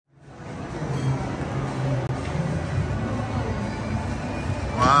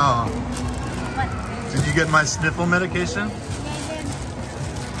you get my sniffle medication?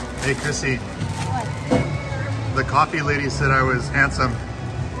 Hey, Chrissy. What? The coffee lady said I was handsome.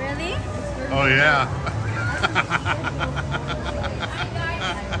 Really? Oh, yeah.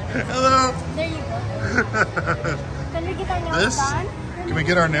 Hello. There you go. Can we get our nails This? done? Can we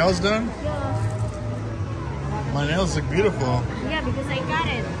get our nails done? Yeah. My nails look beautiful. Yeah, because I got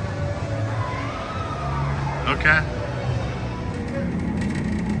it. Okay.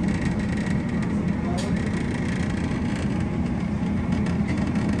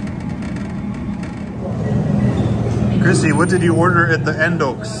 Chrissy, what did you order at the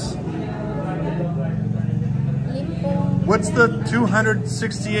Endox? Limpo. What's the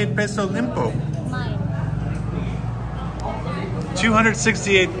 268 peso limpo? Mine.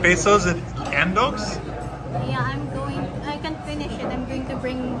 268 pesos at Endox? Yeah, I can finish it. I'm going to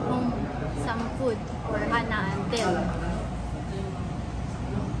bring home some food for Hannah and Bill.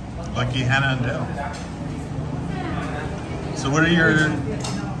 Lucky Hannah and Dale. So what are your...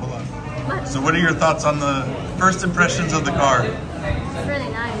 Hold on. What? So what are your thoughts on the first impressions of the car? It's really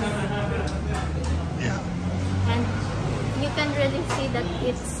nice. Yeah. And you can really see that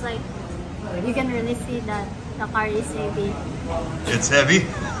it's like, you can really see that the car is heavy. It's heavy?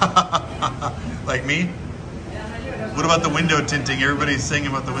 Like me? What about the window tinting? Everybody's saying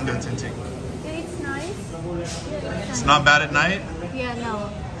about the window tinting. Yeah, it's nice. It's not bad at night? Yeah, no.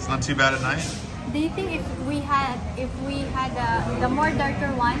 It's not too bad at night? Do you think if we had the more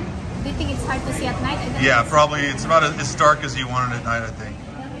darker one, do you think it's hard to see at night? Yeah, probably. It's about as dark as you want it at night, I think.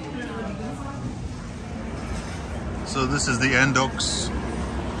 So this is the Endox.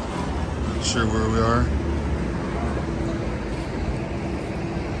 Not sure where we are.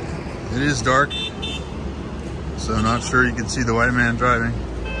 It is dark, so I'm not sure you can see the white man driving.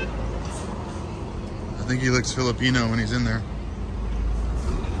 I think he looks Filipino when he's in there.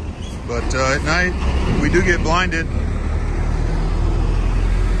 But at night, we do get blinded.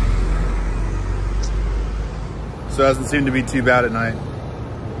 So it doesn't seem to be too bad at night.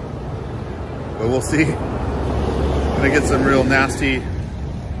 But we'll see. Gonna get some real nasty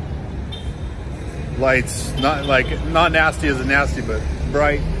lights. Not nasty as in nasty, but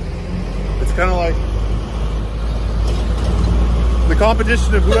bright. It's kind of like the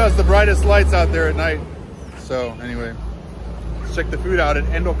competition of who has the brightest lights out there at night. So anyway, let's check the food out at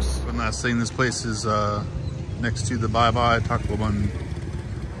Endox. One last thing, this place is next to the Bye Bye Tacloban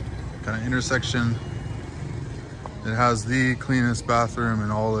kind of intersection. It has the cleanest bathroom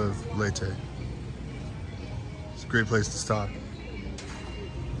in all of Leyte. It's a great place to stop.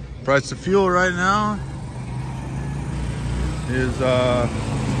 Price of fuel right now is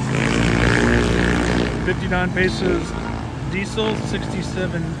 59 pesos diesel,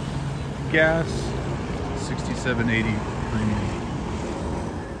 67 gas, 67.80 premium.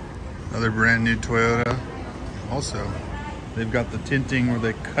 Another brand new Toyota. Also, they've got the tinting where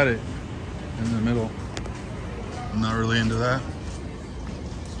they cut it in the middle. I'm not really into that.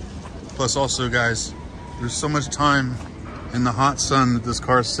 Plus also, guys, there's so much time in the hot sun that this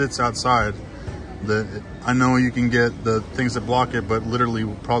car sits outside that I know you can get the things that block it, but literally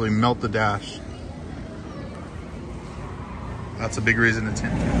will probably melt the dash. That's a big reason to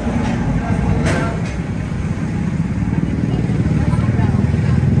tint.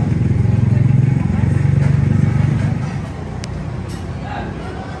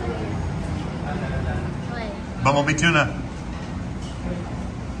 Bumblebee tuna.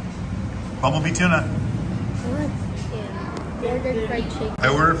 Bumblebee tuna. What? Yeah. You ordered fried chicken. I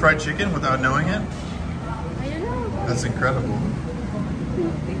ordered fried chicken without knowing it? I don't know. That's incredible.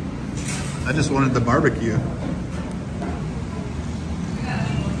 I just wanted the barbecue.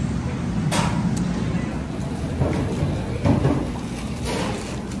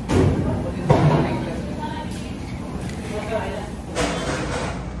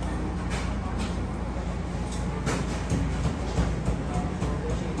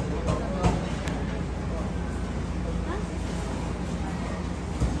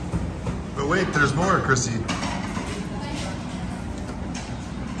 But wait, there's more, Chrissy.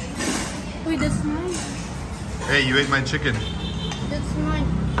 Wait, that's mine. Hey, you ate my chicken. That's mine.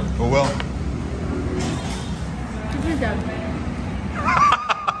 Oh well. Give me that.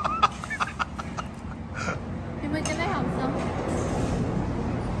 Hey, wait, can I have some?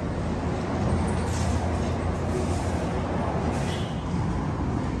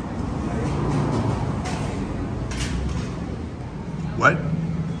 What?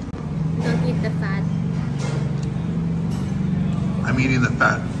 Don't eat the fat. I'm eating the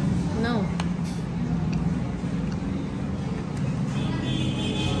fat. No.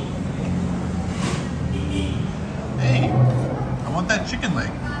 Hey, I want that chicken leg.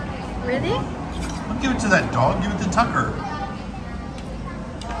 Really? Don't give it to that dog. Give it to Tucker.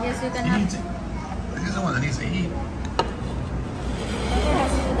 Yes, you can He have. needs it. He's the one that needs to eat. Tucker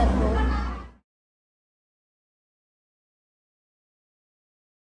has to do that bowl.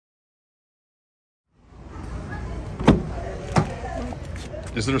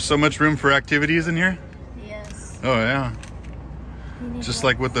 Is there so much room for activities in here? Yes. Oh yeah. Just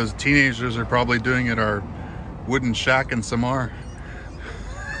like what those teenagers are probably doing at our wooden shack in Samar.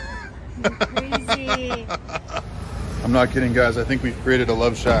 Crazy. I'm not kidding, guys. I think we've created a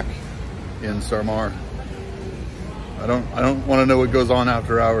love shack in Samar. I don't want to know what goes on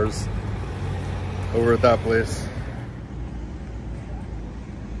after hours over at that place.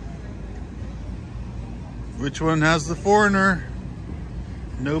 Which one has the foreigner?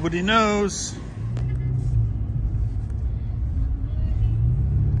 Nobody knows.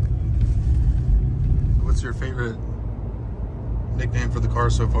 What's your favorite nickname for the car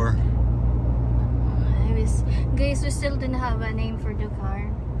so far? Guys, we still didn't have a name for the car.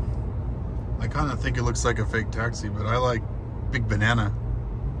 I kind of think it looks like a fake taxi, but I like Big Banana.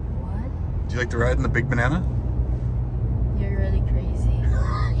 What? Do you like to ride in the Big Banana? You're really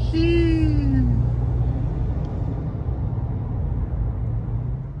crazy.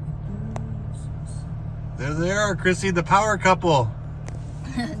 There they are, Chrissy, the power couple.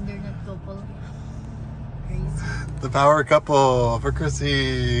 They're not couple. Crazy. The power couple for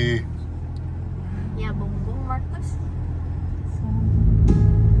Chrissy. Yeah, boom boom, Marcos.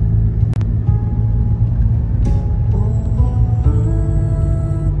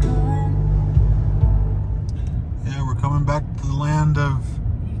 Yeah, we're coming back to the land of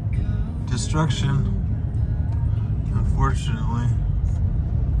destruction. Unfortunately,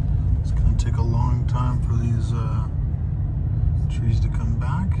 it's gonna take a long time for these trees to come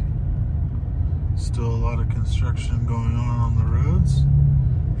back. Still a lot of construction going on the roads.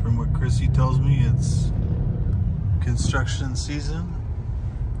 From what Chrissy tells me, it's construction season.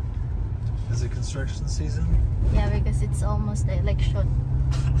 Is it construction season? Yeah, because it's almost the election.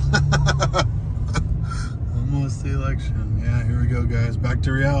 Almost the election. Yeah, here we go, guys. Back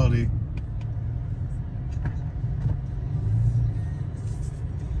to reality.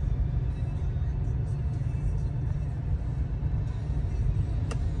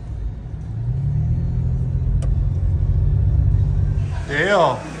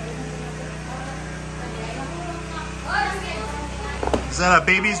 Dale. Is that a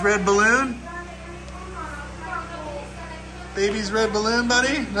baby's red balloon? Baby's red balloon,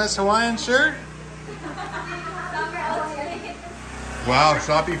 buddy? Nice Hawaiian shirt? Wow,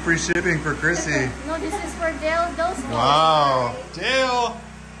 Shopee free shipping for Chrissy. No, this is for Dale. Those Wow. Dale!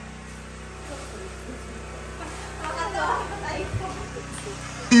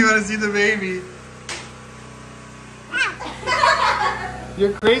 You want to see the baby?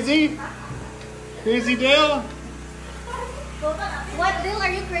 You're crazy? Crazy Dale? What, Dale? Are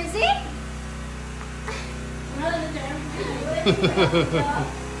you crazy?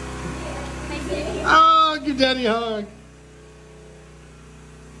 Oh, give daddy a hug.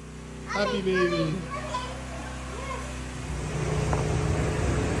 Happy baby.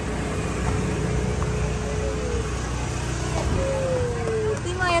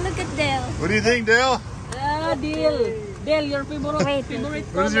 Timaya, look at Dale. What do you think, Dale? Dale. Dale, your favorite favorite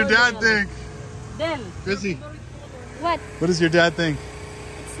What does your dad think? Dale. Chrissy, What? what does your dad think?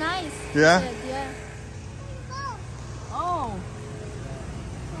 It's nice. Yeah? Good, yeah. Oh.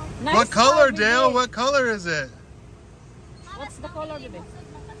 Nice What color, car, Dale? baby. What color is it? What's the color, baby?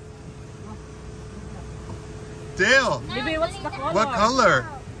 Dale, Baby, what's the color? what color?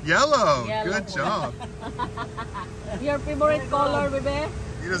 Yellow. Yellow. Good job. Your favorite color, baby?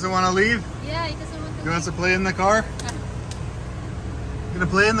 He doesn't want to leave? Yeah, he doesn't want to. He wants to play in the car? Gonna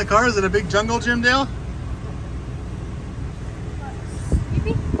play in the car? Is it a big jungle gym, Dale?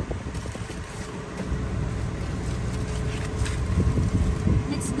 Maybe.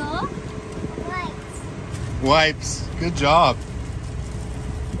 Let's go. Wipes. Good job.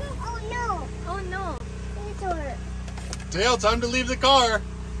 Oh no. Oh no. Dale, time to leave the car.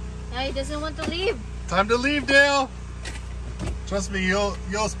 Yeah, he doesn't want to leave. Time to leave, Dale. Trust me, you'll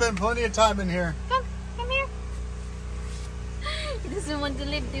spend plenty of time in here. Come here. He doesn't want to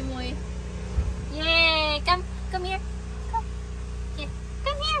leave, Timoy. Yay! Come here. Come. Yeah,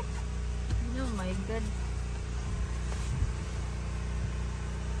 come here. Oh my god.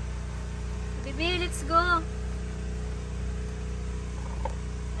 Baby, let's go.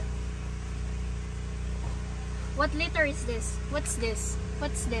 What letter is this? What's this?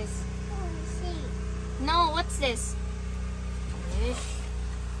 What's this? No, what's this?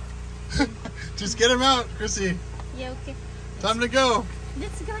 Just get him out, Chrissy. Yeah, okay. Time to go.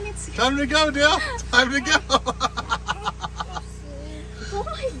 Let's go, let's go. Time to go, Dale. Time to go. Oh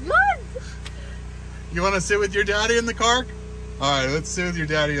my god. You want to sit with your daddy in the car? All right, let's sit with your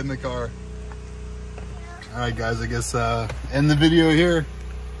daddy in the car. All right, guys, I guess end the video here.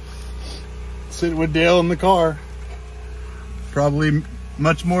 Sit with Dale in the car. Probably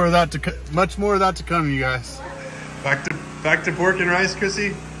much more of that to come, you guys. Back to pork and rice,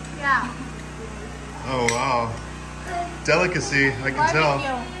 Chrissy. Yeah. Oh wow, delicacy, I can tell.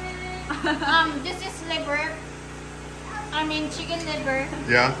 This is liver. I mean chicken liver.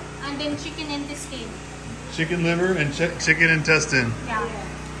 Yeah. And then chicken intestine. Chicken liver and chicken intestine. Yeah.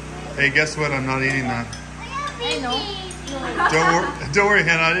 Hey, guess what? I'm not eating that. I know. Don't worry,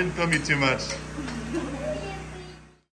 Hannah. I didn't film you too much.